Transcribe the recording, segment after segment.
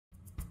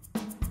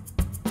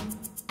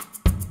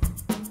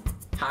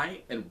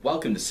Hi, and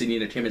welcome to City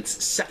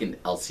Entertainment's second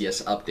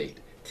LCS update.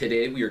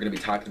 Today we are going to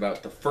be talking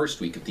about the first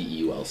week of the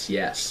EU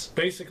LCS.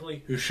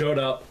 Basically, who showed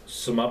up,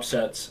 some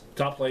upsets,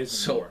 top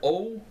plays, and more.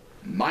 Oh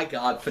my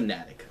god,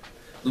 Fnatic.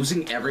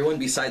 Losing everyone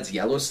besides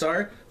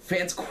Yellowstar,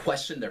 fans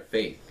questioned their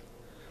faith.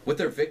 With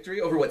their victory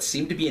over what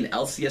seemed to be an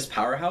LCS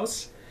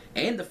powerhouse,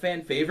 and the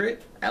fan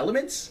favorite,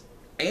 Elements,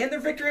 and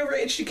their victory over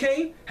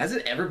HDK, has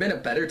it ever been a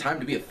better time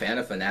to be a fan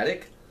of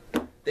Fnatic?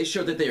 They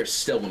showed that they are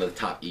still one of the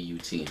top EU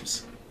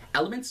teams.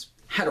 Elements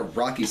had a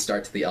rocky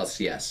start to the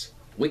LCS.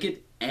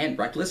 Wicked and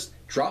Reckless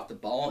dropped the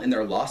ball in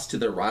their loss to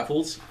their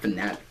rivals,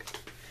 Fnatic.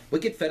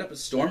 Wicked fed up a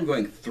storm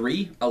going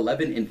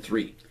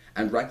 3-11-3,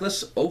 and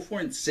Reckless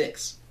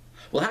 0-4-6.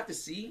 We'll have to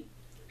see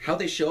how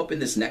they show up in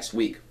this next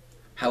week.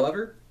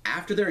 However,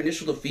 after their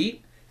initial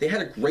defeat, they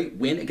had a great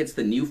win against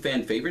the new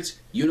fan favorites,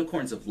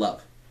 Unicorns of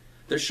Love.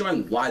 They're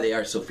showing why they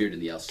are so feared in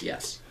the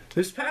LCS.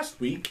 This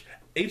past week,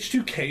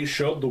 H2K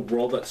showed the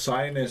world that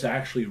Cyan is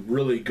actually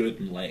really good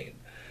in lane.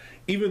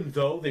 Even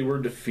though they were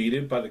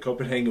defeated by the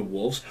Copenhagen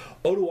Wolves,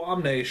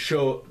 Odoamne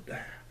showed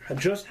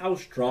just how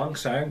strong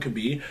Cyan could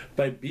be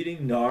by beating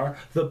Gnar,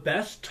 the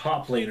best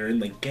top laner in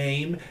the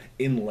game,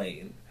 in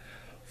lane.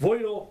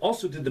 Voidal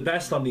also did the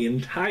best on the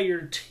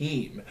entire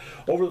team.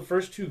 Over the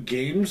first two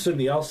games in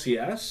the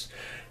LCS,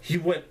 he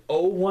went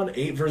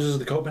 0-1-8 versus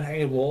the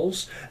Copenhagen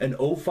Wolves and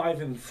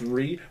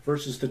 0-5-3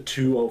 versus the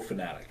 2-0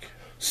 Fnatic.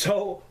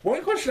 So,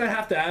 one question I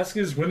have to ask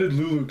is, when did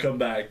Lulu come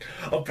back?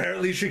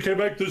 Apparently she came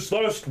back this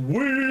last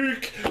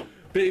week,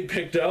 being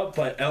picked up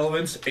by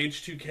Elements,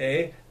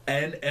 H2K,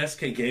 and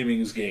SK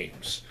Gaming's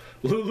games.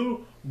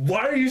 Lulu,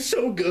 why are you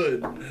so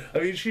good? I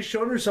mean, she's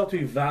shown herself to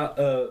be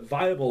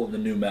viable in the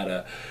new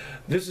meta.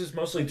 This is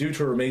mostly due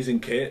to her amazing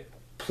kit,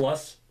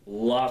 plus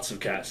lots of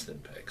cast-in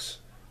picks.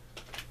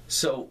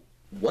 So,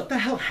 what the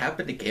hell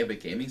happened to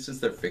Gambit Gaming since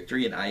their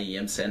victory in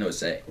IEM San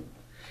Jose?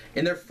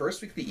 In their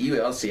first week of the EU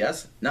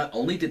LCS, not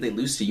only did they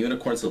lose to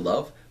Unicorns of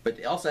Love, but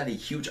they also had a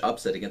huge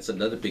upset against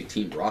another big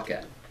team,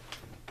 Rocket.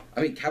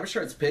 I mean,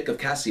 Cabashard's pick of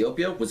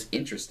Cassiopeia was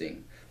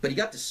interesting, but he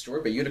got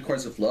destroyed by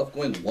Unicorns of Love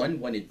going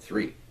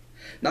 1-1-3.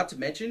 Not to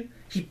mention,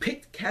 he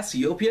picked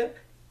Cassiopeia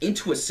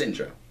into a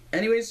Syndra.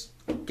 Anyways,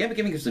 Gambit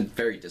Gaming has been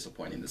very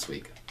disappointing this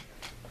week.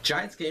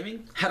 Giants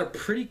Gaming had a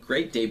pretty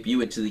great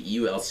debut into the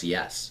EU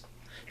LCS.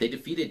 They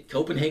defeated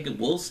Copenhagen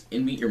Wolves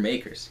in Meet Your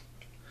Makers.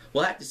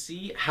 We'll have to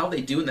see how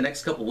they do in the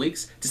next couple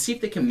weeks to see if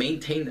they can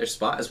maintain their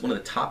spot as one of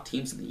the top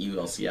teams in the EU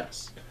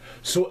LCS.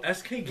 So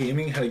SK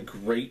Gaming had a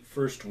great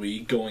first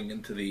week going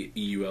into the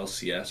EU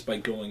LCS by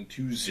going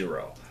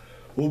 2-0.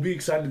 We'll be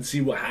excited to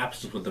see what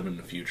happens with them in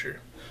the future.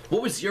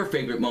 What was your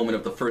favorite moment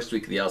of the first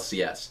week of the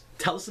LCS?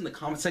 Tell us in the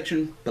comment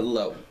section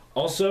below.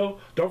 Also,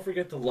 don't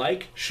forget to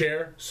like,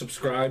 share,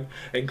 subscribe,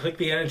 and click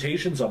the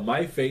annotations on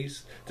my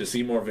face to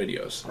see more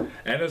videos.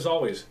 And as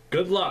always,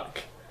 good luck!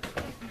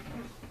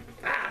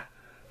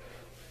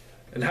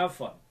 And have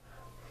fun.